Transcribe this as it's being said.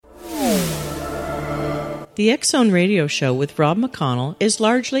The X Zone Radio Show with Rob McConnell is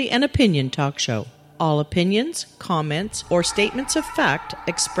largely an opinion talk show. All opinions, comments, or statements of fact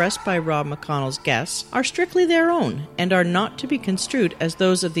expressed by Rob McConnell's guests are strictly their own and are not to be construed as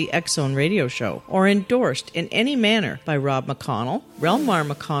those of the X Zone Radio Show or endorsed in any manner by Rob McConnell, Relmar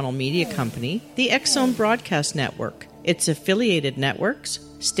McConnell Media Company, the X Zone Broadcast Network, its affiliated networks,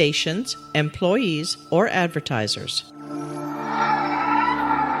 stations, employees, or advertisers.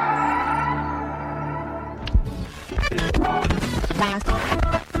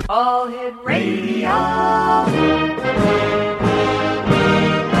 All Hit Radio.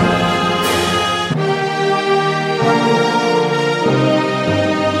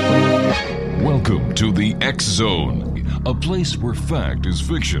 Welcome to the X Zone, a place where fact is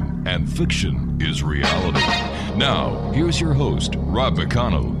fiction and fiction is reality. Now, here's your host, Rob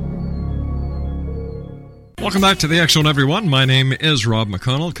McConnell. Welcome back to the X Zone, everyone. My name is Rob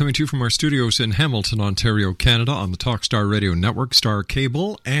McConnell, coming to you from our studios in Hamilton, Ontario, Canada, on the Talkstar Radio Network, Star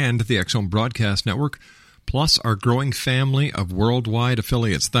Cable, and the X Zone Broadcast Network, plus our growing family of worldwide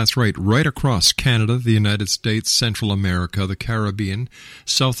affiliates. That's right across Canada, the United States, Central America, the Caribbean,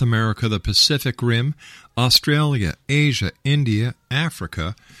 South America, the Pacific Rim, Australia, Asia, India,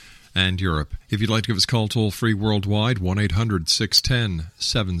 Africa, and Europe. If you'd like to give us a call toll-free worldwide,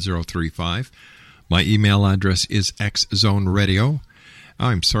 1-800-610-7035. My email address is xzoneradio.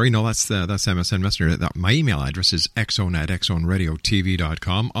 I'm sorry, no, that's MSN Messenger. My email address is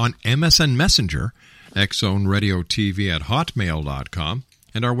xzone@xzoneradiotv.com. On MSN Messenger, xzoneradiotv@hotmail.com.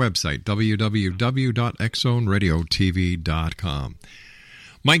 And our website, www.xzoneradiotv.com.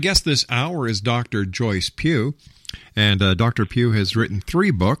 My guest this hour is Dr. Joyce Pugh. And Dr. Pugh has written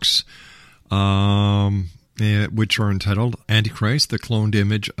 3 books, which are entitled AntiChrist, the Cloned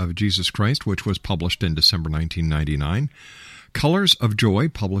Image of Jesus Christ, which was published in December 1999. Colors of Joy,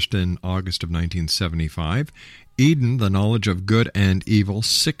 published in August of 1975. Eden, the Knowledge of Good and Evil,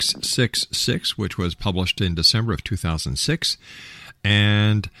 666, which was published in December of 2006.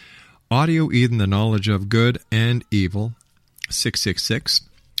 And Audio Eden, the Knowledge of Good and Evil, 666.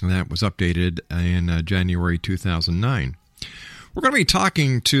 And that was updated in January 2009. We're going to be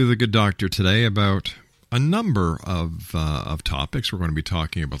talking to the good doctor today about a number of topics. We're going to be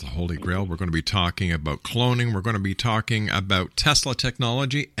talking about the Holy Grail. We're going to be talking about cloning. We're going to be talking about Tesla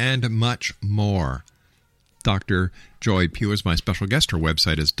technology and much more. Dr. Joye Pugh is my special guest. Her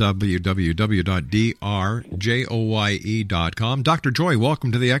website is www.drjoye.com. Dr. Joye,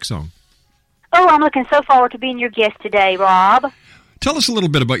 welcome to the X Zone. Oh, I'm looking so forward to being your guest today, Rob. Tell us a little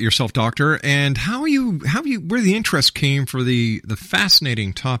bit about yourself, Doctor, and where the interest came for the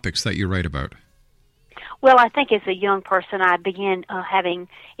fascinating topics that you write about. Well, I think as a young person, I began having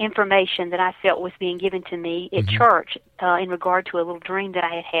information that I felt was being given to me at church in regard to a little dream that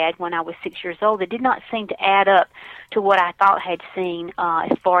I had had when I was 6 years old that did not seem to add up to what I thought I had seen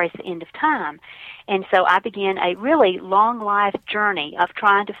as far as the end of time. And so I began a really long life journey of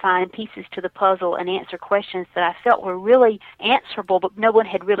trying to find pieces to the puzzle and answer questions that I felt were really answerable, but no one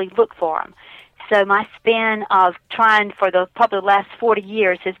had really looked for them. So my span of trying for probably the last 40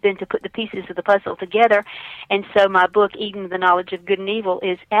 years has been to put the pieces of the puzzle together. And so my book, Eden, the Knowledge of Good and Evil,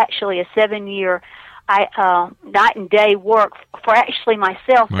 is actually a 7-year night and day work for actually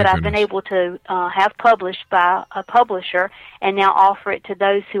myself that I've been able to have published by a publisher and now offer it to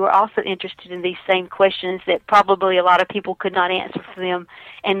those who are also interested in these same questions that probably a lot of people could not answer for them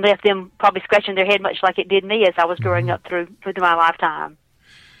and left them probably scratching their head much like it did me as I was growing up through my lifetime.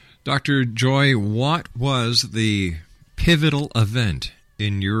 Dr. Joye, what was the pivotal event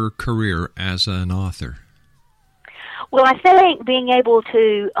in your career as an author? Well, I think being able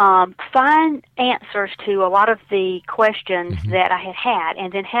to find answers to a lot of the questions that I had,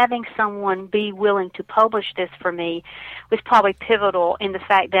 and then having someone be willing to publish this for me was probably pivotal in the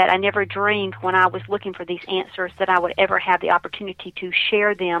fact that I never dreamed when I was looking for these answers that I would ever have the opportunity to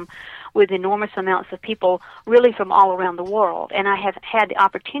share them with enormous amounts of people really from all around the world. And I have had the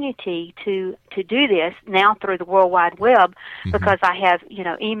opportunity to do this now through the World Wide Web because I have,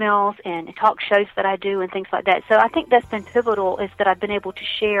 emails and talk shows that I do and things like that. So I think that's been pivotal, is that I've been able to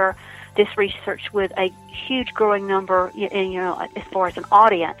share this research with a huge growing number, as far as an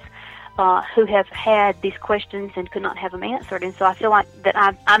audience, who have had these questions and could not have them answered. And so I feel like that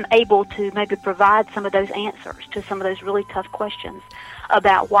I'm able to maybe provide some of those answers to some of those really tough questions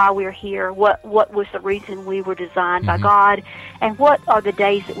about why we're here, what was the reason we were designed by God, and what are the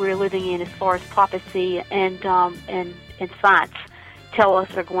days that we're living in as far as prophecy and science tell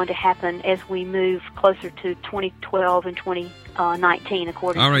us are going to happen as we move closer to 2012 and 2019,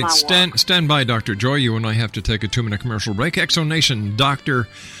 according to my work. All right, stand by, Dr. Joye. You and I have to take a 2-minute commercial break. Exo Nation, Dr.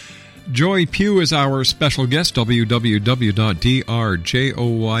 Joye Pugh is our special guest,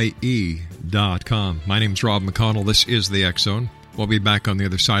 www.drjoye.com. My name's Rob McConnell. This is the X Zone. We'll be back on the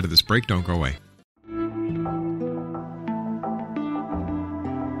other side of this break. Don't go away.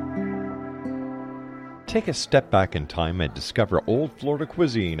 Take a step back in time and discover old Florida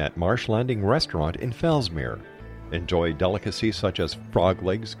cuisine at Marsh Landing Restaurant in Fellsmere. Enjoy delicacies such as frog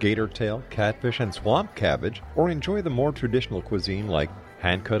legs, gator tail, catfish, and swamp cabbage, or enjoy the more traditional cuisine like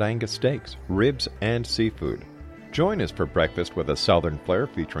hand-cut Angus steaks, ribs, and seafood. Join us for breakfast with a southern flair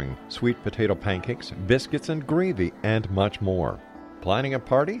featuring sweet potato pancakes, biscuits and gravy, and much more. Planning a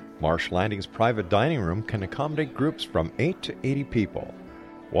party? Marsh Landing's private dining room can accommodate groups from 8 to 80 people.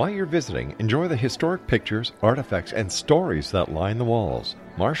 While you're visiting, enjoy the historic pictures, artifacts, and stories that line the walls.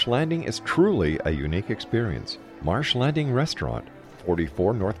 Marsh Landing is truly a unique experience. Marsh Landing Restaurant,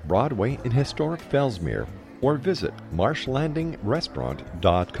 44 North Broadway in historic Fellsmere, or visit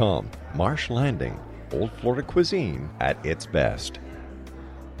marshlandingrestaurant.com. Marsh Landing, Old Florida cuisine at its best.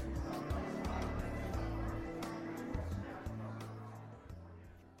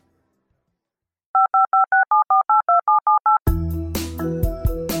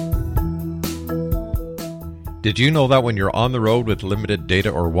 Did you know that when you're on the road with limited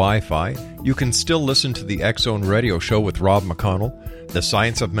data or Wi-Fi, you can still listen to the X Zone Radio Show with Rob McConnell, The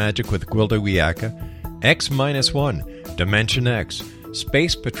Science of Magic with Gwilda Wiyaka, X-1, Dimension X,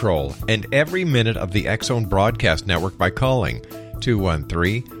 Space Patrol, and every minute of the X Zone broadcast network by calling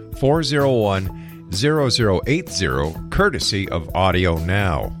 213-401-0080, courtesy of Audio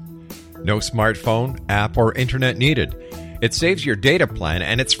Now. No smartphone, app, or internet needed. It saves your data plan,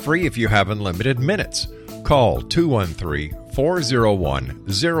 and it's free if you have unlimited minutes. Call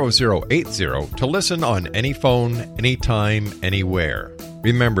 213-401-0080 to listen on any phone, anytime, anywhere.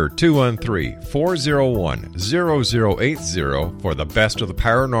 Remember 213-401-0080 for the best of the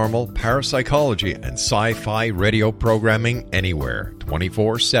paranormal, parapsychology, and sci-fi radio programming anywhere,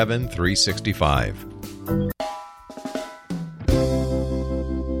 24/7, 365.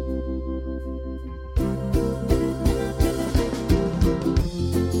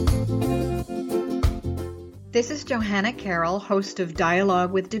 This is Johanna Carroll, host of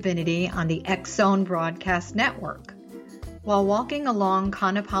Dialogue with Divinity on the X Zone Broadcast Network. While walking along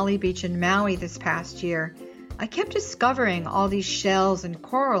Kaanapali Beach in Maui this past year, I kept discovering all these shells and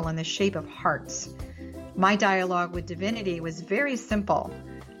coral in the shape of hearts. My dialogue with Divinity was very simple.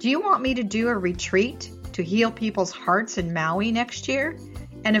 Do you want me to do a retreat to heal people's hearts in Maui next year?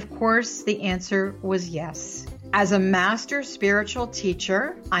 And of course, the answer was yes. As a master spiritual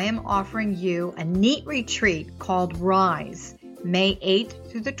teacher, I am offering you a neat retreat called Rise, May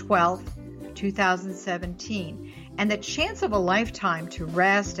 8th through the 12th, 2017, and the chance of a lifetime to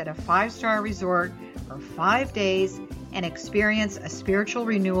rest at a 5-star resort for 5 days and experience a spiritual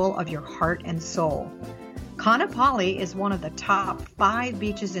renewal of your heart and soul. Kaanapali is one of the top 5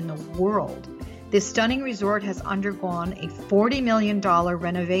 beaches in the world. This stunning resort has undergone a $40 million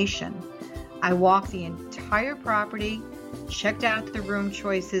renovation. I walked the entire property, checked out the room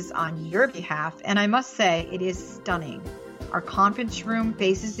choices on your behalf, and I must say it is stunning. Our conference room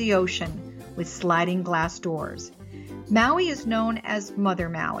faces the ocean with sliding glass doors. Maui is known as Mother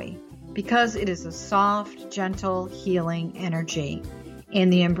Maui because it is a soft, gentle, healing energy.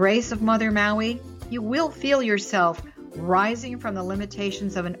 In the embrace of Mother Maui, you will feel yourself rising from the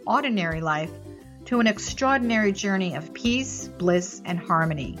limitations of an ordinary life to an extraordinary journey of peace, bliss, and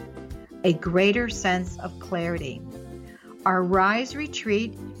harmony. A greater sense of clarity. Our Rise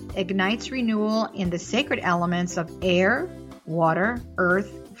Retreat ignites renewal in the sacred elements of air, water,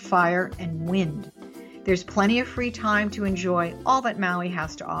 earth, fire, and wind. There's plenty of free time to enjoy all that Maui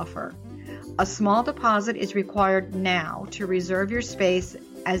has to offer. A small deposit is required now to reserve your space,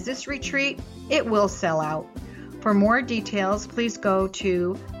 as this retreat, it will sell out. For more details, please go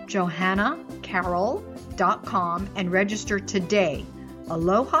to johannacarroll.com and register today.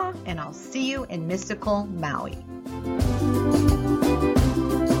 Aloha, and I'll see you in mystical Maui.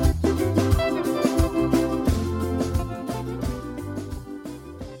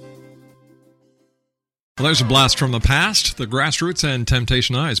 Well, there's a blast from the past, the Grassroots and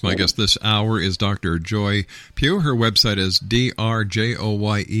Temptation Eyes. My guest this hour is Dr. Joye Pugh. Her website is drjoye.com.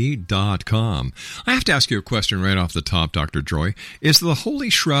 I have to ask you a question right off the top, Dr. Joye. Is the Holy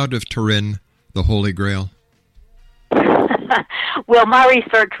Shroud of Turin the Holy Grail? Well, my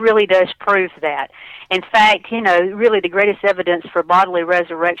research really does prove that. In fact, really the greatest evidence for bodily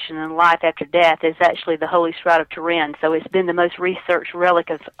resurrection and life after death is actually the Holy Shroud of Turin. So it's been the most researched relic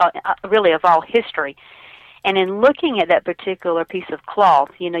of all history. And in looking at that particular piece of cloth,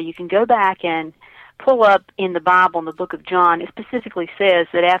 you can go back and pull up in the Bible, in the book of John, it specifically says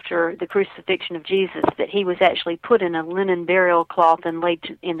that after the crucifixion of Jesus, that he was actually put in a linen burial cloth and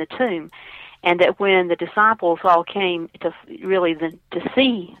laid in the tomb. And that when the disciples all came to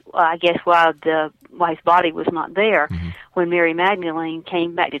see, I guess, why his body was not there, when Mary Magdalene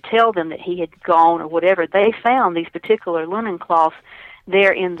came back to tell them that he had gone or whatever, they found these particular linen cloths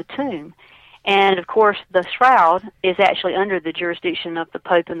there in the tomb. And, of course, the shroud is actually under the jurisdiction of the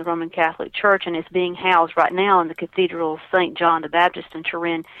Pope and the Roman Catholic Church, and is being housed right now in the Cathedral of St. John the Baptist in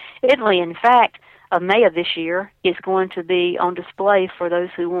Turin, Italy. In fact, of May of this year, it's going to be on display for those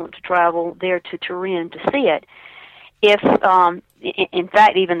who want to travel there to Turin to see it. In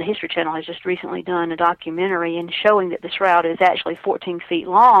fact, even the History Channel has just recently done a documentary and showing that the shroud is actually 14 feet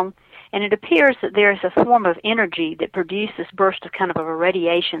long, and it appears that there is a form of energy that produced this burst of kind of a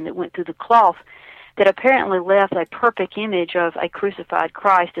radiation that went through the cloth that apparently left a perfect image of a crucified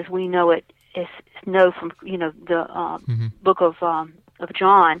Christ as we know it, from the book of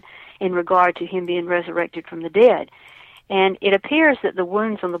John, in regard to him being resurrected from the dead. And it appears that the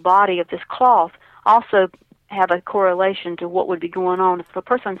wounds on the body of this cloth also have a correlation to what would be going on if a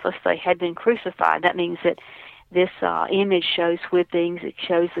person, let's say, had been crucified. That means that this image shows whippings, it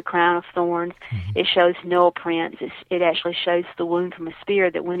shows the crown of thorns, it shows nail prints, it actually shows the wound from a spear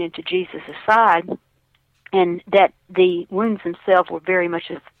that went into Jesus' side, and that the wounds themselves were very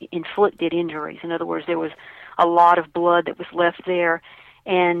much inflicted injuries. In other words, there was a lot of blood that was left there,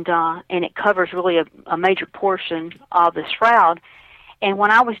 and it covers really a major portion of the shroud. And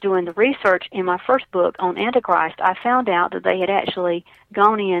when I was doing the research in my first book on AntiChrist, I found out that they had actually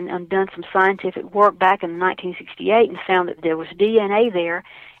gone in and done some scientific work back in 1968 and found that there was DNA there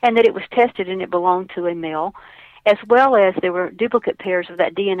and that it was tested and it belonged to a male, as well as there were duplicate pairs of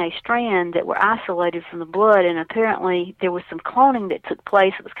that DNA strand that were isolated from the blood, and apparently there was some cloning that took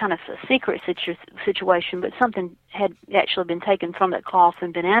place. It was kind of a secret situation, but something had actually been taken from that cloth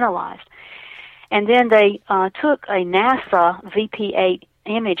and been analyzed. And then they took a NASA VP8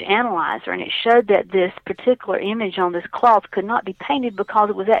 image analyzer, and it showed that this particular image on this cloth could not be painted because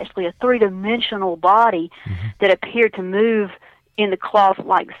it was actually a three-dimensional body that appeared to move in the cloth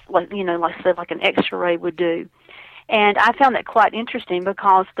like an X-ray would do. And I found that quite interesting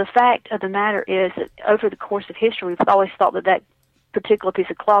because the fact of the matter is that over the course of history, we've always thought that that particular piece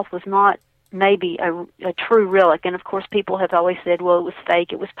of cloth was not maybe a true relic. And, of course, people have always said, well, it was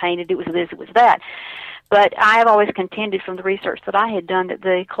fake, it was painted, it was this, it was that. But I have always contended from the research that I had done that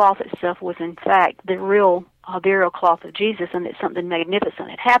the cloth itself was, in fact, the real burial cloth of Jesus, and that something magnificent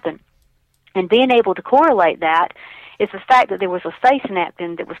had happened. And being able to correlate that is the fact that there was a face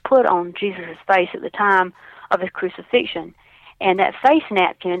napkin that was put on Jesus' face at the time of his crucifixion. And that face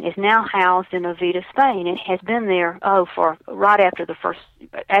napkin is now housed in Oviedo, Spain. It has been there, for right after the first,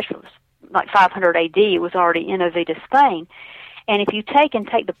 actually, like 500 AD, it was already in Oviedo, Spain. And if you take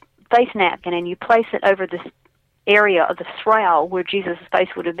the face napkin and you place it over this area of the shroud where Jesus' face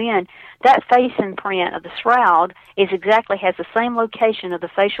would have been, that face imprint of the shroud has the same location of the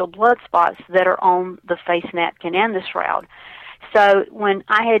facial blood spots that are on the face napkin and the shroud. So when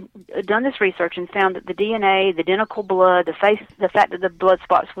I had done this research and found that the DNA, the identical blood, the fact that the blood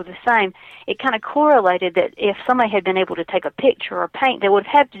spots were the same, it kind of correlated that if somebody had been able to take a picture or paint, they would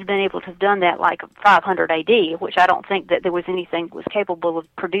have been able to have done that like 500 AD, which I don't think that there was anything that was capable of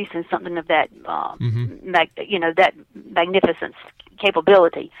producing something of that, that magnificence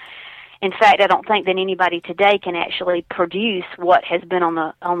capability. In fact, I don't think that anybody today can actually produce what has been on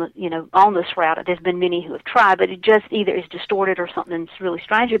the shroud. There's been many who have tried, but it just either is distorted or something's really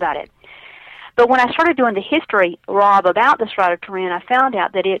strange about it. But when I started doing the history, Rob, about the Shroud of Turin, I found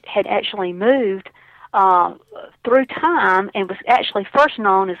out that it had actually moved through time and was actually first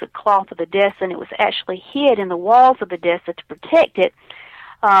known as the cloth of Edessa, and it was actually hid in the walls of Edessa to protect it.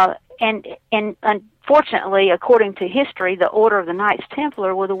 And unfortunately, according to history, the Order of the Knights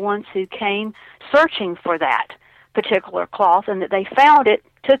Templar were the ones who came searching for that particular cloth, and that they found it,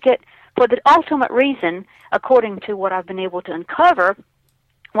 took it, for the ultimate reason, according to what I've been able to uncover,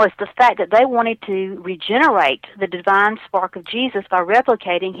 was the fact that they wanted to regenerate the divine spark of Jesus by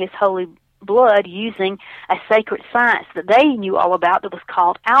replicating his holy blood using a sacred science that they knew all about that was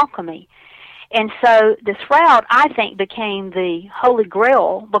called alchemy. And so the shroud, I think, became the Holy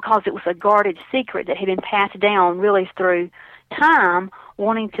Grail because it was a guarded secret that had been passed down really through time,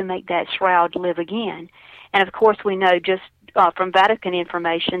 wanting to make that shroud live again. And, of course, we know just from Vatican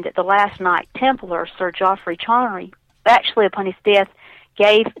information that the last Knight Templar, Sir Geoffrey Chauncey, actually upon his death,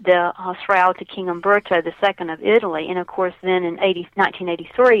 gave the shroud to King Umberto II of Italy. And, of course, then in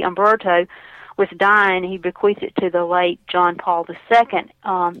 1983, Umberto was dying, he bequeathed it to the late John Paul II,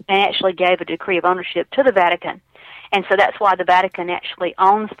 and actually gave a decree of ownership to the Vatican. And so that's why the Vatican actually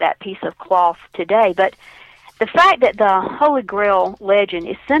owns that piece of cloth today. But the fact that the Holy Grail legend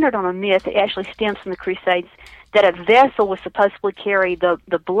is centered on a myth that actually stems from the Crusades, that a vessel was supposedly carry the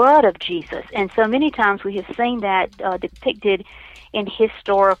blood of Jesus. And so many times we have seen that depicted in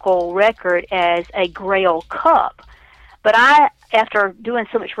historical record as a Grail cup. But after doing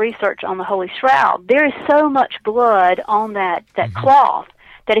so much research on the Holy Shroud, there is so much blood on that cloth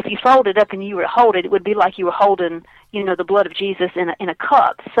that if you fold it up and you were to hold it, it would be like you were holding, the blood of Jesus in a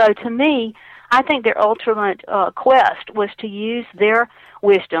cup. So to me, I think their ultimate quest was to use their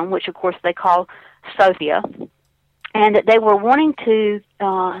wisdom, which of course they call Sophia, and that they were wanting to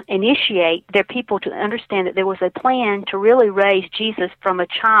initiate their people to understand that there was a plan to really raise Jesus from a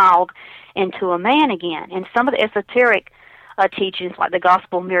child into a man again. And some of the esoteric teachings, like the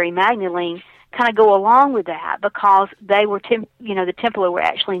Gospel of Mary Magdalene, kind of go along with that, because they were, the Templar were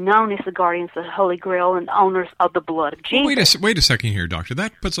actually known as the guardians of the Holy Grail and the owners of the blood of Jesus. Wait a second here, Doctor.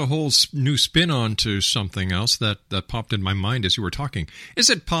 That puts a whole new spin on to something else that popped in my mind as you were talking. Is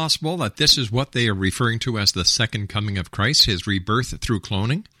it possible that this is what they are referring to as the second coming of Christ, his rebirth through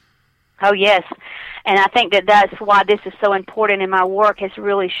cloning? Oh, yes. And I think that that's why this is so important, and my work has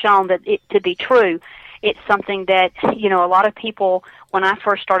really shown that it to be true. It's something that, a lot of people, when I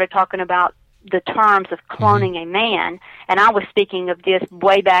first started talking about the terms of cloning a man, and I was speaking of this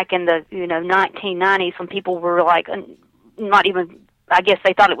way back in the 1990s when people were like, not even, I guess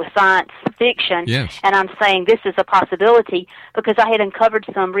they thought it was science fiction. Yes. And I'm saying this is a possibility because I had uncovered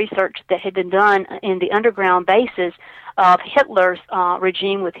some research that had been done in the underground bases of Hitler's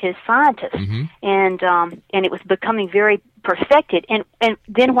regime with his scientists, and it was becoming very perfected. And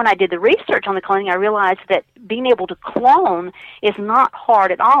then when I did the research on the cloning, I realized that being able to clone is not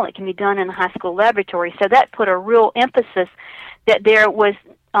hard at all. It can be done in a high school laboratory. So that put a real emphasis that there was,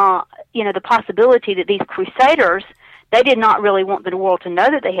 the possibility that these crusaders, they did not really want the world to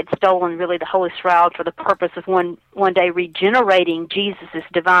know that they had stolen really the Holy Shroud for the purpose of one day regenerating Jesus'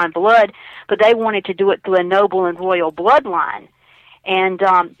 divine blood, but they wanted to do it through a noble and royal bloodline. And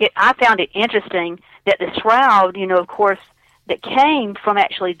I found it interesting that the shroud, of course, that came from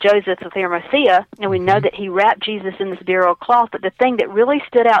actually Joseph of Arimathea, and we know that he wrapped Jesus in this burial cloth, but the thing that really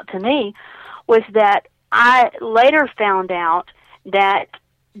stood out to me was that I later found out that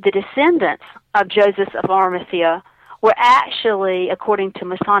the descendants of Joseph of Arimathea were actually, according to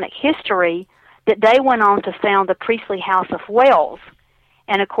Masonic history, that they went on to found the priestly House of Wales.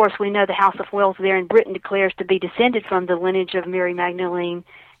 And, of course, we know the House of Wales there in Britain declares to be descended from the lineage of Mary Magdalene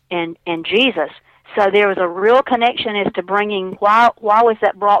and Jesus. So there was a real connection as to bringing, why was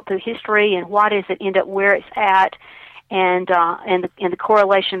that brought through history, and why does it end up where it's at, and the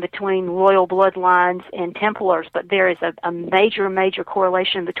correlation between royal bloodlines and Templars. But there is a major, major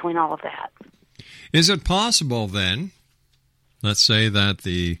correlation between all of that. Is it possible then, let's say that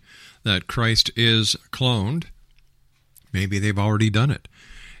Christ is cloned, maybe they've already done it.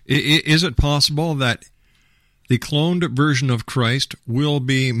 Is it possible that the cloned version of Christ will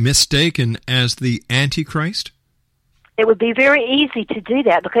be mistaken as the Antichrist? It would be very easy to do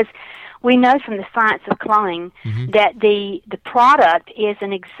that because we know from the science of cloning that the product is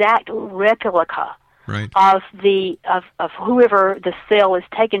an exact replica of whoever the cell is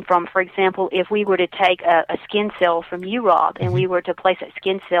taken from. For example, if we were to take a skin cell from you, Rob, and we were to place that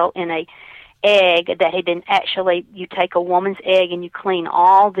skin cell in a egg that had been actually, you take a woman's egg and you clean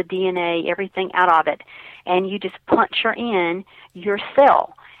all the DNA, everything out of it, and you just puncture in your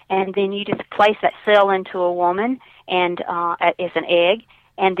cell, and then you just place that cell into a woman and as an egg,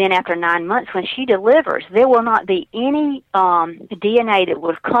 and then after 9 months when she delivers, there will not be any DNA that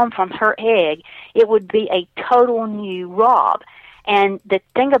would come from her egg. It would be a total new Rob. And the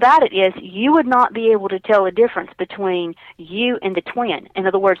thing about it is, you would not be able to tell the difference between you and the twin. In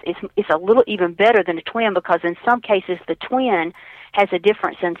other words, it's a little even better than a twin, because in some cases the twin has a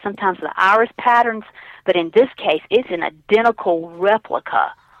difference in sometimes the iris patterns, but in this case it's an identical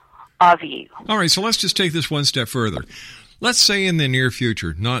replica of you. All right, so let's just take this one step further. Let's say in the near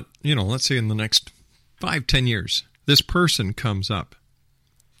future, let's say in the next 5-10 years, this person comes up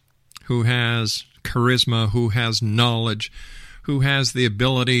who has charisma, who has knowledge, who has the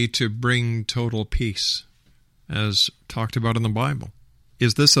ability to bring total peace, as talked about in the Bible.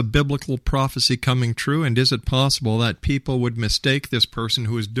 Is this a biblical prophecy coming true, and is it possible that people would mistake this person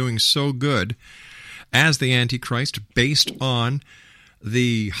who is doing so good as the Antichrist based on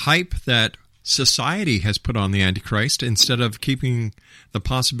the hype that society has put on the Antichrist, instead of keeping the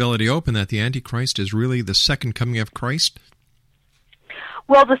possibility open that the Antichrist is really the second coming of Christ?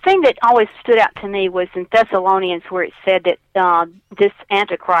 Well, the thing that always stood out to me was in Thessalonians, where it said that this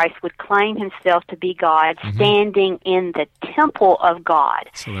Antichrist would claim himself to be God, standing in the temple of God.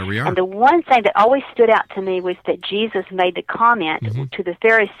 So there we are. And the one thing that always stood out to me was that Jesus made the comment to the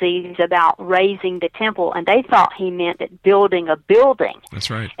Pharisees about raising the temple, and they thought he meant that building a building. That's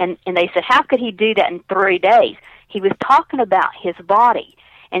right. And they said, how could he do that in 3 days? He was talking about his body.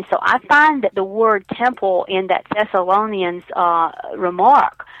 And so I find that the word temple in that Thessalonians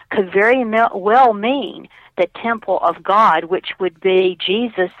remark could very well mean the temple of God, which would be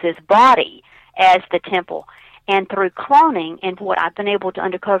Jesus' body as the temple. And through cloning, and what I've been able to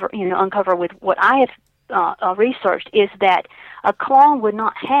uncover with what I have researched, is that a clone would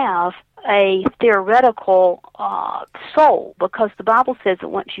not have a theoretical soul, because the Bible says that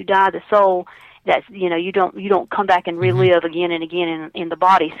once you die, the soul, that's, you don't come back and relive again and again in the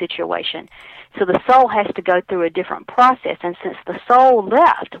body situation. So the soul has to go through a different process, and since the soul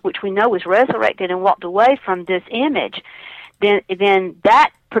left, which we know was resurrected and walked away from this image, then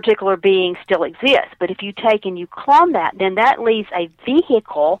that particular being still exists. But if you take and you clone that, then that leaves a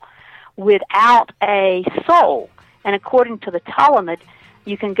vehicle without a soul. And according to the Talmud,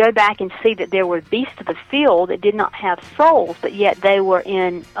 you can go back and see that there were beasts of the field that did not have souls, but yet they were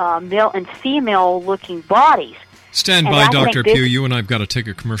in male and female-looking bodies. Stand by, Dr. Pugh. You and I have got to take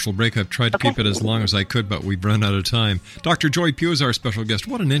a commercial break. I've tried to keep it as long as I could, but we've run out of time. Dr. Joye Pugh is our special guest.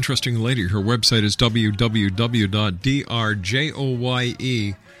 What an interesting lady. Her website is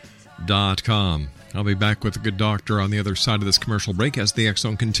www.drjoye.com. I'll be back with a good doctor on the other side of this commercial break as the X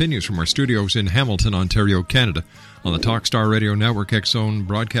Zone continues from our studios in Hamilton, Ontario, Canada, on the Talkstar Radio Network, X Zone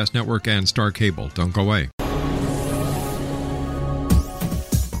Broadcast Network, and Star Cable. Don't go away.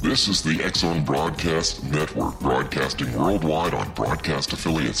 This is the X Zone Broadcast Network, broadcasting worldwide on broadcast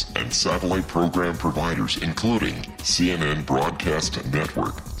affiliates and satellite program providers, including CNN Broadcast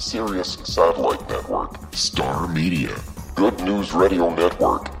Network, Sirius Satellite Network, Star Media, Good News Radio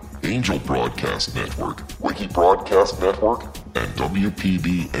Network, Angel Broadcast Network, Wiki Broadcast Network, and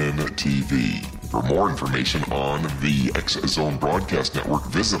WPBN TV. For more information on the X Zone Broadcast Network,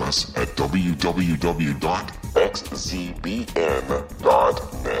 visit us at www.xzbn.net.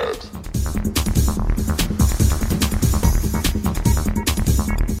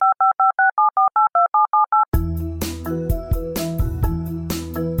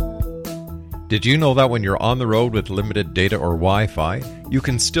 Did you know that when you're on the road with limited data or Wi-Fi, you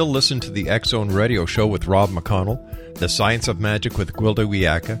can still listen to the X Zone Radio Show with Rob McConnell, The Science of Magic with Gwilda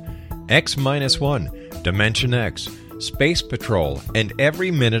Wiyaka, X-1, Dimension X, Space Patrol, and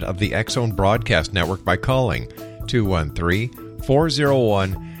every minute of the X Zone Broadcast Network by calling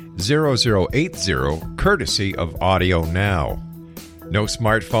 213-401-0080, courtesy of Audio Now. No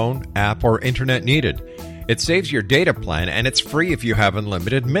smartphone, app, or internet needed. It saves your data plan, and it's free if you have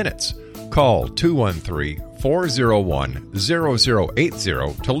unlimited minutes. Call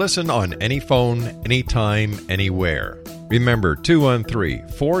 213-401-0080 to listen on any phone, anytime, anywhere. Remember,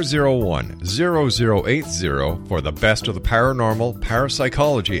 213-401-0080 for the best of the paranormal,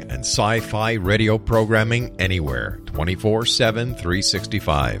 parapsychology, and sci-fi radio programming anywhere, 24/7,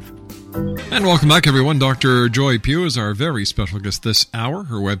 365. And welcome back, everyone. Dr. Joye Pugh is our very special guest this hour.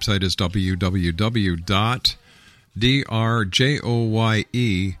 Her website is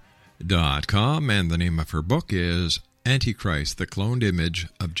www.drjoye.com, and the name of her book is AntiChrist, the Cloned Image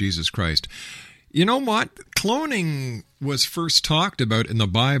of Jesus Christ. You know what? Cloning was first talked about in the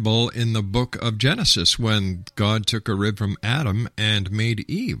Bible in the book of Genesis when God took a rib from Adam and made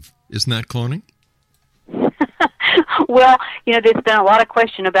Eve. Isn't that cloning? Well, there's been a lot of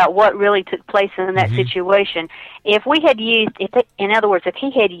question about what really took place in that situation. If we had used, in other words, if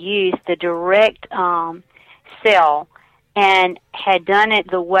he had used the direct cell and had done it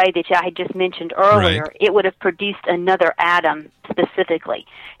the way that I had just mentioned earlier, right, it would have produced another Adam specifically.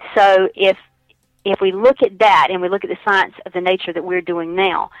 So if we look at that and we look at the science of the nature that we're doing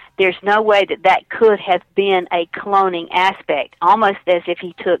now, there's no way that could have been a cloning aspect, almost as if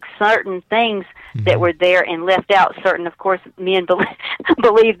he took certain things that were there and left out certain. Of course, men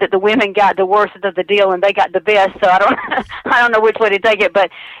believe that the women got the worst of the deal and they got the best, so I don't know which way to take it,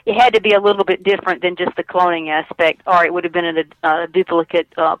 but it had to be a little bit different than just the cloning aspect, or it would have been a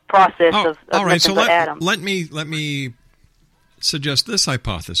duplicate process of all right, so Adam. Let me suggest this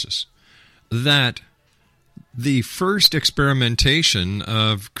hypothesis, that the first experimentation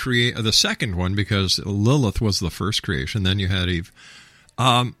of the second one, because Lilith was the first creation, then you had Eve.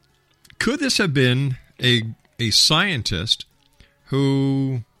 Could this have been a scientist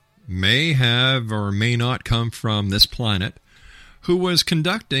who may have or may not come from this planet, who was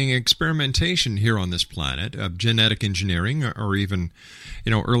conducting experimentation here on this planet of genetic engineering or even,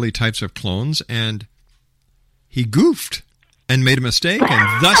 early types of clones, and he goofed and made a mistake,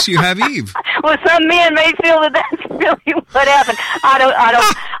 and thus you have Eve. Well, some men may feel that that's really what happened.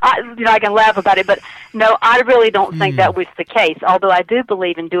 I can laugh about it, but no, I really don't think that was the case. Although I do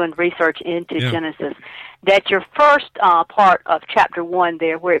believe in doing research into Genesis, that your first part of chapter 1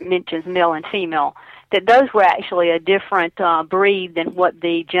 there, where it mentions male and female, that those were actually a different breed than what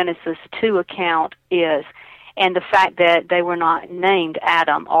the Genesis 2 account is. And the fact that they were not named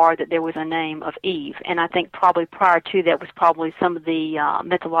Adam, or that there was a name of Eve. And I think probably prior to that was probably some of the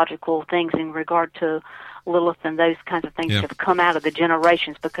mythological things in regard to Lilith and those kinds of things that have come out of the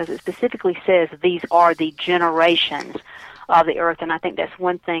generations, because it specifically says these are the generations of the earth. And I think that's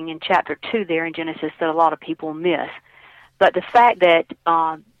one thing in chapter 2 there in Genesis that a lot of people miss. But the fact that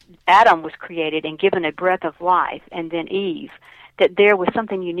Adam was created and given a breath of life, and then Eve, that there was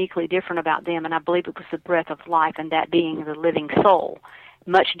something uniquely different about them, and I believe it was the breath of life, and that being the living soul,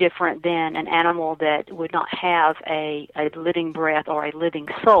 much different than an animal that would not have a living breath or a living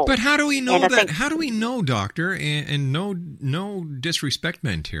soul. But how do we know that? How do we know, Doctor, and no disrespect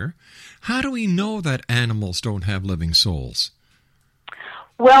meant here, how do we know that animals don't have living souls?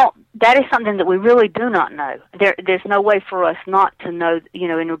 Well, that is something that we really do not know. There's no way for us not to know,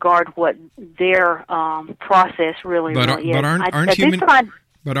 in regard what their process really is. But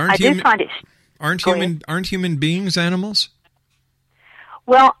aren't human beings animals?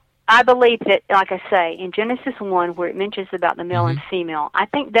 Well, I believe that, like I say, in Genesis 1, where it mentions about the male and female, I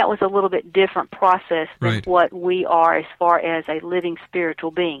think that was a little bit different process than what we are as far as a living spiritual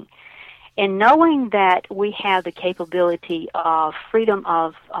being. And knowing that we have the capability of freedom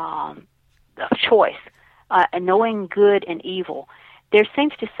of choice, and knowing good and evil, there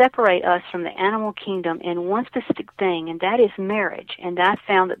seems to separate us from the animal kingdom in one specific thing, and that is marriage. And I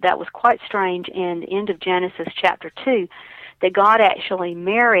found that was quite strange in the end of Genesis chapter 2, that God actually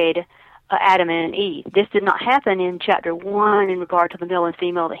married Adam and Eve. This did not happen in chapter 1 in regard to the male and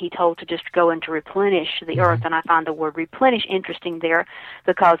female that he told to just go and to replenish the earth. And I find the word replenish interesting there,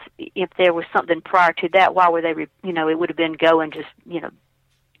 because if there was something prior to that, why were they, it would have been go and just,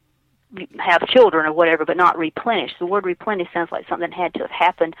 have children or whatever, but not replenish. The word replenish sounds like something had to have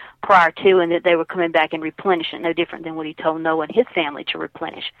happened prior to, and that they were coming back and replenishing, no different than what he told Noah and his family to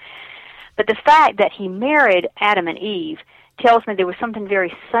replenish. But the fact that he married Adam and Eve tells me there was something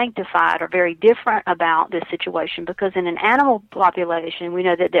very sanctified or very different about this situation, because in an animal population, we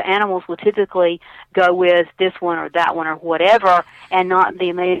know that the animals will typically go with this one or that one or whatever, and not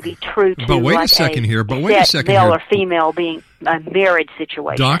be maybe true to But wait a second here. Male or female being a marriage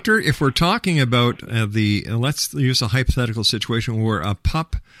situation. Doctor, if we're talking about let's use a hypothetical situation where a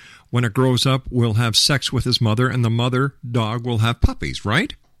pup, when it grows up, will have sex with his mother, and the mother dog will have puppies,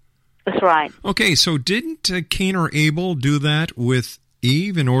 right? That's right. Okay, so didn't Cain or Abel do that with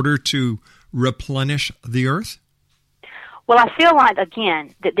Eve in order to replenish the earth? Well, I feel like,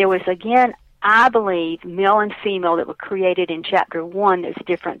 again, that there was, I believe, male and female that were created in chapter 1 that's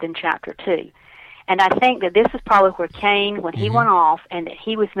different than chapter 2. And I think that this is probably where Cain, when he went off and that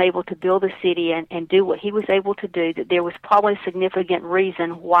he was able to build a city and do what he was able to do, that there was probably a significant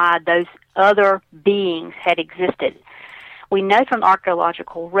reason why those other beings had existed. We know from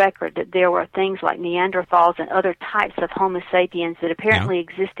archaeological record that there were things like Neanderthals and other types of Homo sapiens that apparently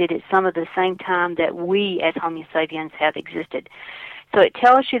existed at some of the same time that we as Homo sapiens have existed. So it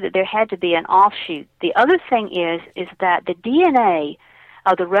tells you that there had to be an offshoot. The other thing is that the DNA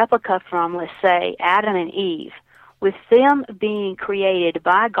of the replica from, let's say, Adam and Eve, with them being created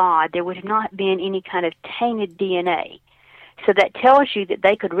by God, there would have not been any kind of tainted DNA. So that tells you that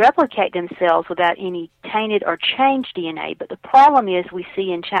they could replicate themselves without any tainted or changed DNA. But the problem is, we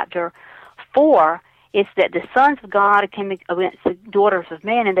see in chapter 4, is that the sons of God came against the daughters of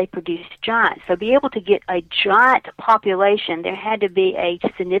man, and they produced giants. So to be able to get a giant population, there had to be a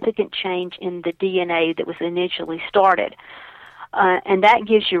significant change in the DNA that was initially started. And that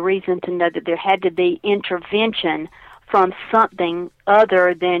gives you reason to know that there had to be intervention from something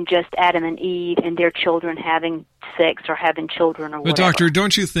other than just Adam and Eve and their children having sex or having children or whatever. But Doctor,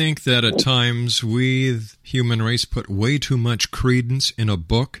 don't you think that at times we, the human race, put way too much credence in a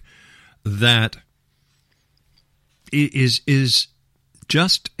book that is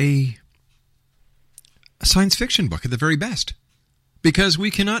just a science fiction book at the very best? Because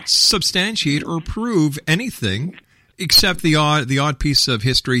we cannot substantiate or prove anything except the odd piece of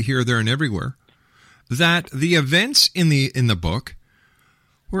history here, there, and everywhere, that the events in the book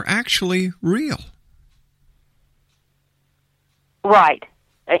were actually real. Right.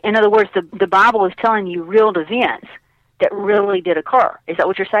 In other words, the Bible is telling you real events that really did occur. Is that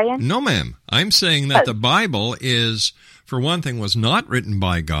what you're saying? No, ma'am. I'm saying that the Bible is, for one thing, was not written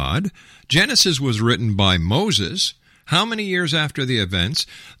by God. Genesis was written by Moses. How many years after the events?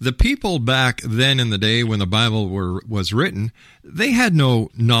 The people back then in the day when the Bible was written, they had no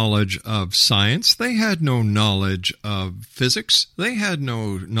knowledge of science. They had no knowledge of physics. They had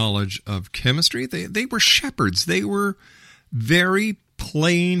no knowledge of chemistry. They were shepherds. They were very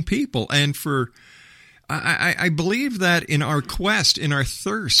plain people. And I believe that in our quest, in our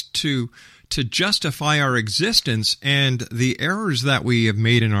thirst to justify our existence and the errors that we have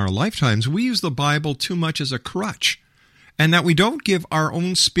made in our lifetimes, we use the Bible too much as a crutch, and that we don't give our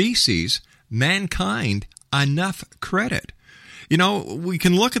own species, mankind, enough credit. You know, we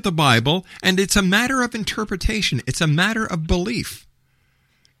can look at the Bible, and it's a matter of interpretation. It's a matter of belief.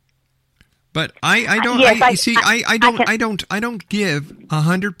 But I don't give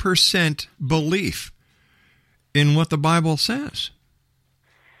 100% belief in what the Bible says.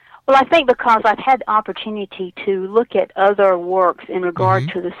 Well, I think because I've had the opportunity to look at other works in regard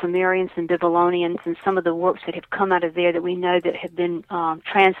to the Sumerians and Babylonians and some of the works that have come out of there that we know that have been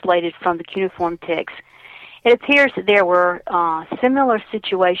translated from the cuneiform text, it appears that there were similar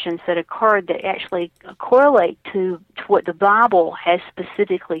situations that occurred that actually correlate to what the Bible has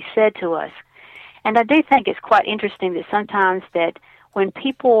specifically said to us. And I do think it's quite interesting that sometimes that when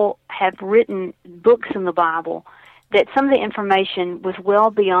people have written books in the Bible, that some of the information was well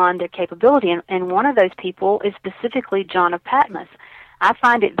beyond their capability. And one of those people is specifically John of Patmos. I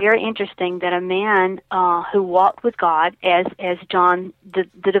find it very interesting that a man who walked with God as John the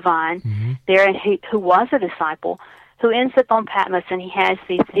Divine, there, and who was a disciple, who ends up on Patmos, and he has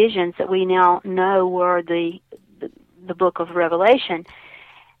these visions that we now know were the book of Revelation.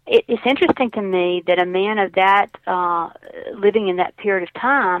 It's interesting to me that a man of that, living in that period of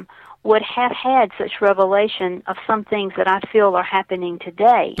time, would have had such revelation of some things that I feel are happening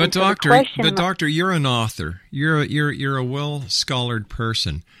today. But doctor, you're an author. You're a well-scholared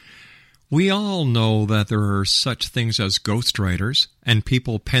person. We all know that there are such things as ghostwriters, and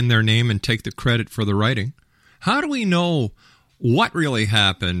people pen their name and take the credit for the writing. How do we know what really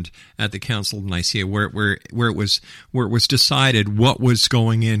happened at the Council of Nicaea, where it was decided what was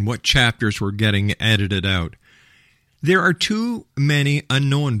going in, what chapters were getting edited out? There are too many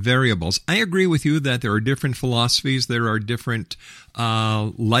unknown variables. I agree with you that there are different philosophies, there are different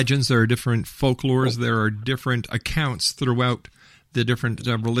legends, there are different folklores, there are different accounts throughout the different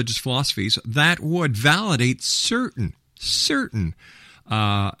religious philosophies that would validate certain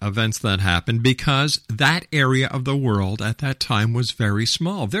events that happened, because that area of the world at that time was very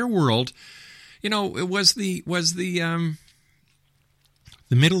small. Their world, it was the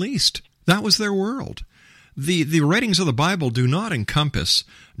Middle East. That was their world. The writings of the Bible do not encompass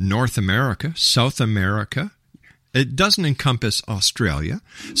North America, South America. It doesn't encompass Australia.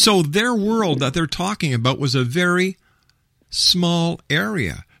 So their world that they're talking about was a very small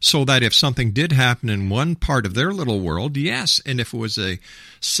area. So that if something did happen in one part of their little world, yes, and if it was a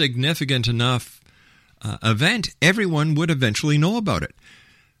significant enough event, everyone would eventually know about it.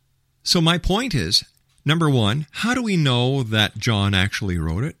 So my point is, number one, how do we know that John actually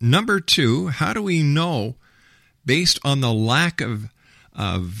wrote it? Number two, how do we know, based on the lack of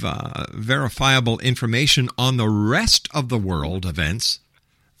verifiable information on the rest of the world events,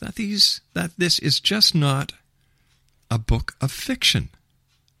 that this is just not a book of fiction?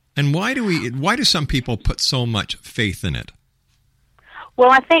 And why do some people put so much faith in it? Well,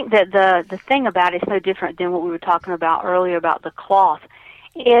 I think that the thing about it is no different than what we were talking about earlier about the cloth.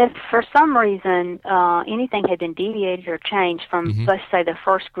 If for some reason anything had been deviated or changed from, let's say, the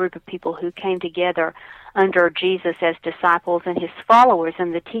first group of people who came together under Jesus as disciples and his followers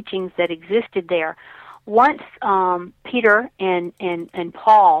and the teachings that existed there, once Peter and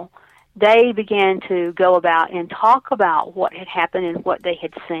Paul, they began to go about and talk about what had happened and what they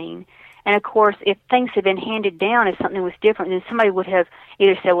had seen. And, of course, if things had been handed down, if something was different, then somebody would have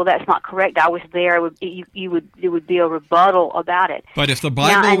either said, well, that's not correct, I was there, it would be a rebuttal about it. But if the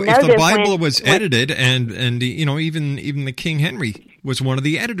Bible was edited, and even the King Henry was one of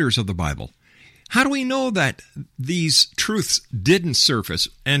the editors of the Bible, how do we know that these truths didn't surface?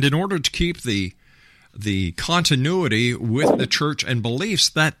 And in order to keep the continuity with the church and beliefs,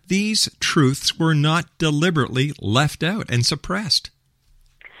 that these truths were not deliberately left out and suppressed?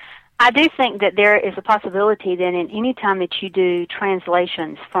 I do think that there is a possibility that in any time that you do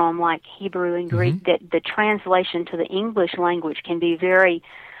translations from like Hebrew and Greek, that the translation to the English language can be very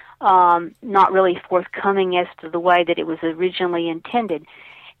not really forthcoming as to the way that it was originally intended.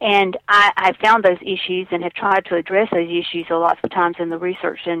 And I found those issues and have tried to address those issues a lot of times in the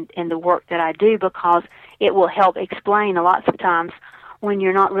research and the work that I do, because it will help explain a lot sometimes when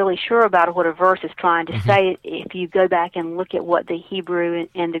you're not really sure about what a verse is trying to say, if you go back and look at what the Hebrew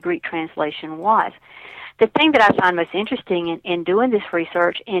and the Greek translation was. The thing that I find most interesting in doing this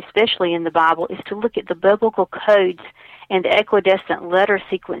research, and especially in the Bible, is to look at the biblical codes and the equidistant letter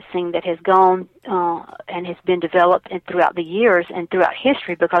sequencing that has gone and has been developed throughout the years and throughout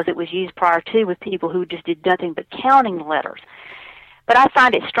history, because it was used prior to with people who just did nothing but counting letters. But I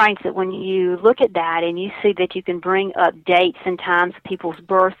find it strange that when you look at that and you see that you can bring up dates and times of people's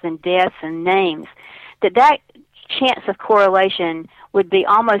births and deaths and names, that chance of correlation would be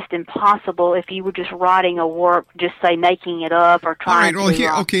almost impossible if you were just writing a work, just say making it up or trying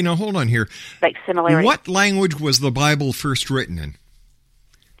to now hold on here. Make similarities. What language was the Bible first written in?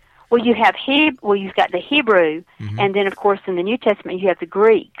 Well, you've got the Hebrew, and then, of course, in the New Testament, you have the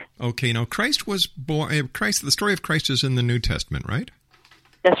Greek. Okay, now Christ was born. The story of Christ is in the New Testament, right?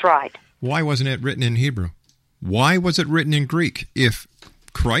 That's right. Why wasn't it written in Hebrew? Why was it written in Greek? If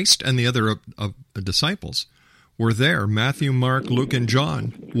Christ and the other disciples were there, Matthew, Mark, Luke, and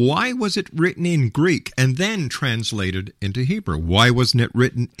John, why was it written in Greek and then translated into Hebrew? Why wasn't it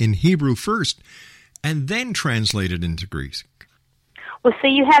written in Hebrew first and then translated into Greek? Well, see,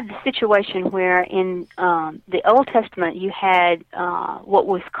 you have the situation where in the Old Testament you had what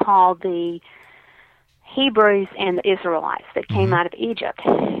was called the Hebrews and the Israelites that came out of Egypt.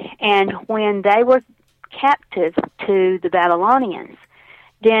 And when they were captive to the Babylonians,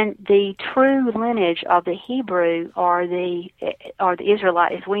 then the true lineage of the Hebrew or the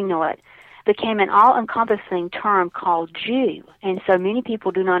Israelite as we know it became an all-encompassing term called Jew. And so many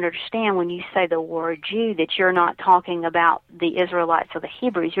people do not understand when you say the word Jew that you're not talking about the Israelites or the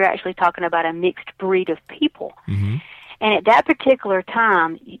Hebrews. You're actually talking about a mixed breed of people. And at that particular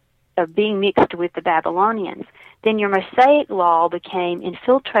time of being mixed with the Babylonians, then your Mosaic law became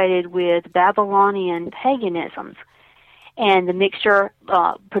infiltrated with Babylonian paganisms. And the mixture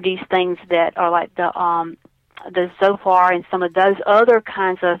produced things that are like the Zohar and some of those other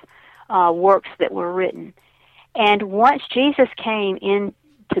kinds of works that were written. And once Jesus came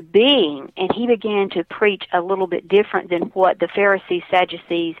into being and he began to preach a little bit different than what the Pharisees,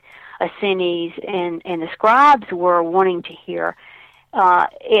 Sadducees, Essenes, and the scribes were wanting to hear,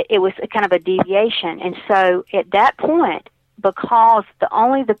 it was a kind of a deviation. And so at that point, because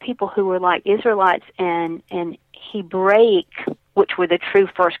only the people who were like Israelites and Hebraic, which were the true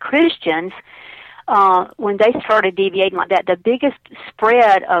first Christians, when they started deviating like that, the biggest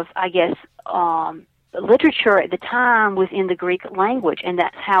spread of, I guess, literature at the time was in the Greek language, and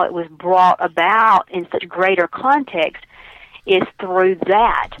that's how it was brought about in such greater context, is through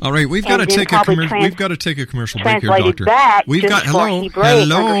that. All right, we've got to take a commercial break here, Doctor. Back we've got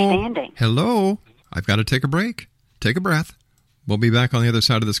understanding. Hello. I've got to take a break. Take a breath. We'll be back on the other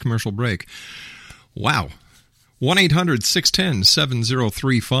side of this commercial break. Wow.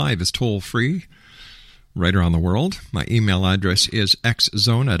 1-800-610-7035 is toll-free right around the world. My email address is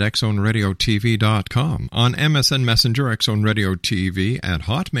xzone@xzoneradiotv.com. On MSN Messenger,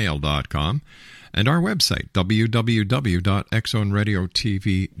 xzoneradiotv@hotmail.com. And our website,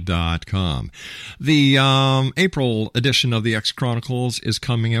 www.xzoneradiotv.com. The April edition of the X Chronicles is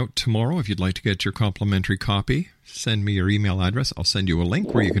coming out tomorrow. If you'd like to get your complimentary copy, send me your email address. I'll send you a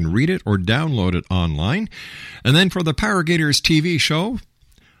link where you can read it or download it online. And then for the Power Gators TV show,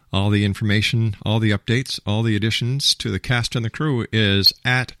 all the information, all the updates, all the additions to the cast and the crew is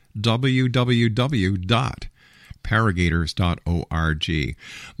at www.paragators.org.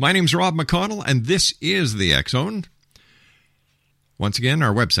 My name's Rob McConnell, and this is the X Zone. Once again,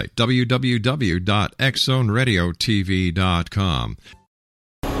 our website, www.xzoneradiotv.com.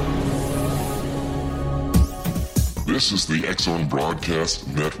 This is the X Zone Broadcast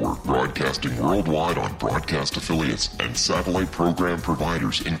Network, broadcasting worldwide on broadcast affiliates and satellite program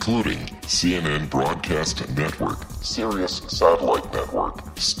providers, including CNN Broadcast Network, Sirius Satellite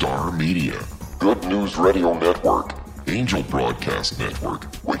Network, Star Media, Good News Radio Network, Angel Broadcast Network,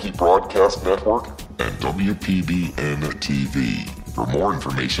 Wiki Broadcast Network, and WPBN TV. For more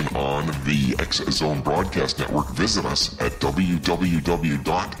information on the X Zone Broadcast Network, visit us at www.xzbn.net.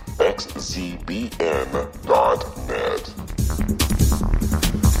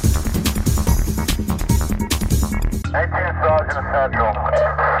 19 Sergeant Central.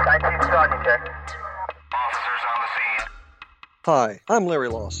 19 Sergeant, check. Officers on the scene. Hi, I'm Larry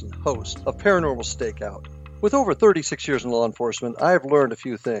Lawson, host of Paranormal Stakeout. With over 36 years in law enforcement, I have learned a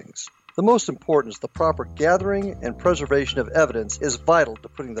few things. The most important is the proper gathering and preservation of evidence is vital to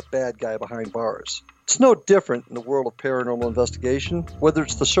putting the bad guy behind bars. It's no different in the world of paranormal investigation. Whether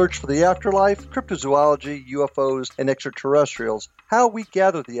it's the search for the afterlife, cryptozoology, UFOs, and extraterrestrials, how we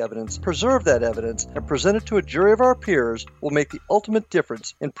gather the evidence, preserve that evidence, and present it to a jury of our peers will make the ultimate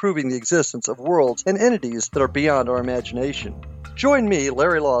difference in proving the existence of worlds and entities that are beyond our imagination. Join me,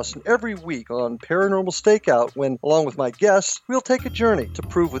 Larry Lawson, every week on Paranormal Stakeout when, along with my guests, we'll take a journey to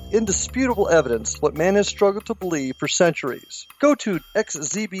prove with indisputable evidence what man has struggled to believe for centuries. Go to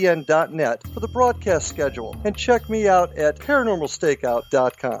xzbn.net for the broadcast schedule and check me out at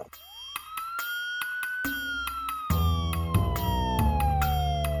paranormalstakeout.com.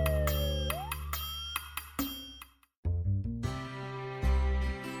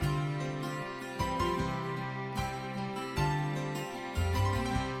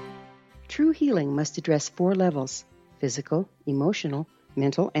 True healing must address 4 levels: physical, emotional,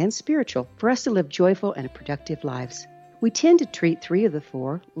 mental, and spiritual, for us to live joyful and productive lives. We tend to treat 3 of the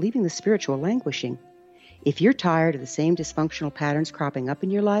 4, leaving the spiritual languishing. If you're tired of the same dysfunctional patterns cropping up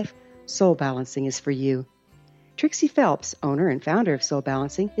in your life, Soul Balancing is for you. Trixie Phelps, owner and founder of Soul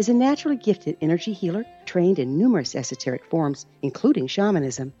Balancing, is a naturally gifted energy healer trained in numerous esoteric forms, including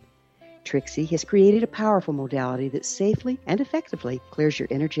shamanism. Trixie has created a powerful modality that safely and effectively clears your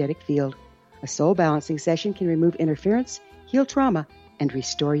energetic field. A soul balancing session can remove interference, heal trauma, and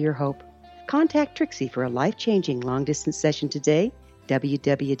restore your hope. Contact Trixie for a life-changing long-distance session today,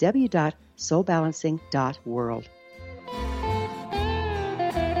 www.soulbalancing.world.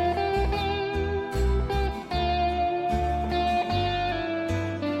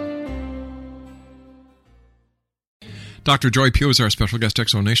 Dr. Joye Pugh is our special guest,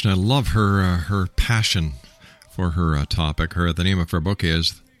 Exonation. I love her passion for her topic. The name of her book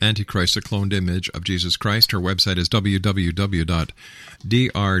is AntiChrist, a Cloned Image of Jesus Christ. Her website is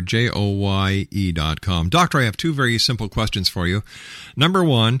www.drjoye.com. Doctor, I have 2 very simple questions for you. Number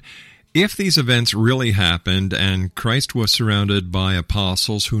 1, if these events really happened and Christ was surrounded by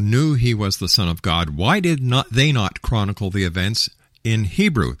apostles who knew he was the Son of God, why did they not chronicle the events in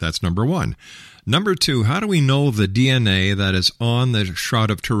Hebrew? That's number 1. Number 2, how do we know the DNA that is on the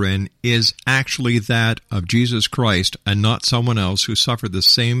Shroud of Turin is actually that of Jesus Christ and not someone else who suffered the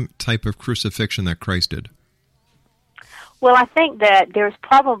same type of crucifixion that Christ did? Well, I think that there's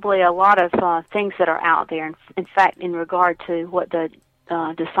probably a lot of things that are out there. In fact, in regard to what the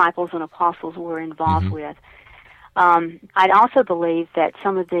disciples and apostles were involved with. I'd also believe that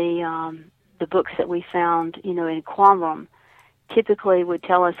some of the books that we found, in Qumran, typically would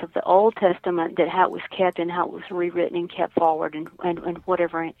tell us of the Old Testament, that how it was kept and how it was rewritten and kept forward and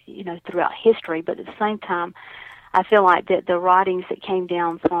whatever, throughout history. But at the same time, I feel like that the writings that came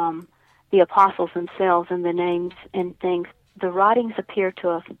down from the apostles themselves and the names and things, the writings appear to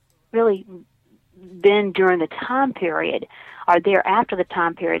have really been during the time period or there after the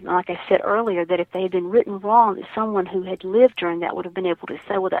time period. And like I said earlier, that if they had been written wrong, that someone who had lived during that would have been able to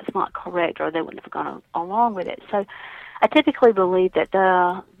say, well, that's not correct, or they wouldn't have gone along with it. So I typically believe that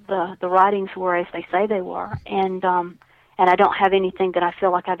the writings were as they say they were, and I don't have anything that I feel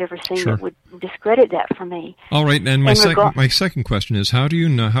like I've ever seen that would discredit that for me. All right, and my second question is, how do you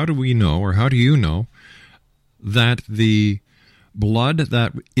know that the blood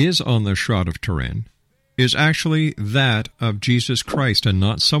that is on the Shroud of Turin is actually that of Jesus Christ and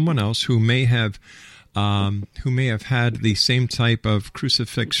not someone else who may have had the same type of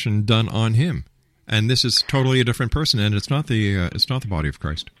crucifixion done on him? And this is totally a different person, and it's not the body of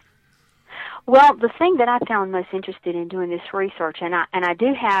Christ. Well, the thing that I found most interested in doing this research, and I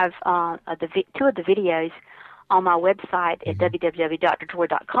do have 2 of the videos on my website at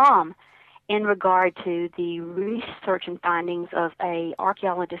www.drjoye.com in regard to the research and findings of a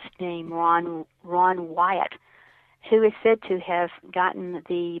archaeologist named Ron Wyatt, who is said to have gotten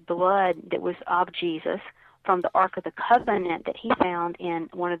the blood that was of Jesus from the Ark of the Covenant that he found in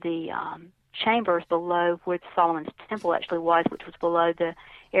one of the chambers below where Solomon's temple actually was, which was below the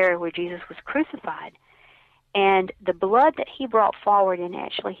area where Jesus was crucified. And the blood that he brought forward and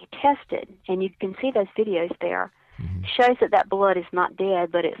actually he tested, and you can see those videos there, shows that blood is not dead,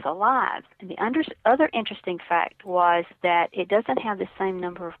 but it's alive. And the other interesting fact was that it doesn't have the same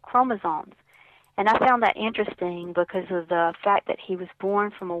number of chromosomes. And I found that interesting because of the fact that he was born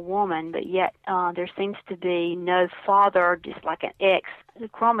from a woman, but yet there seems to be no father, just like an X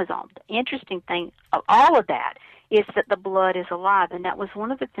chromosome. The interesting thing of all of that is that the blood is alive, and that was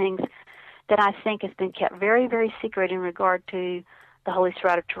one of the things that I think has been kept very, very secret in regard to the Holy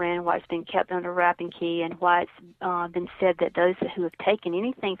Shroud of Turin, why it's been kept under wrap and key, and why it's been said that those who have taken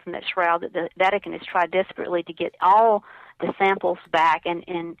anything from that shroud, that the Vatican has tried desperately to get all the samples back and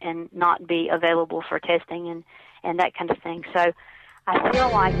not be available for testing and that kind of thing. So I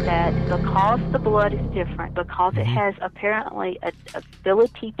feel like that because the blood is different, because it has apparently an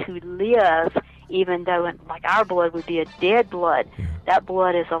ability to live, even though like our blood would be a dead blood, that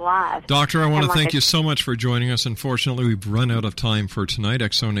blood is alive. Doctor, I want to thank you so much for joining us. Unfortunately, we've run out of time for tonight.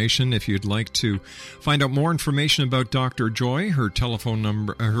 Exonation, if you'd like to find out more information about Dr. Joye, her telephone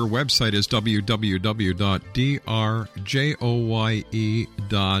number, her website is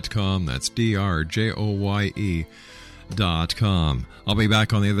www.drjoye.com. That's drjoye.com. I'll be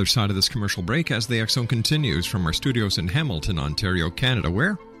back on the other side of this commercial break as the Exxon continues from our studios in Hamilton, Ontario, Canada,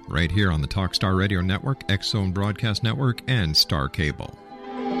 where? Right here on the Talkstar Radio Network, Exxon Broadcast Network, and Star Cable.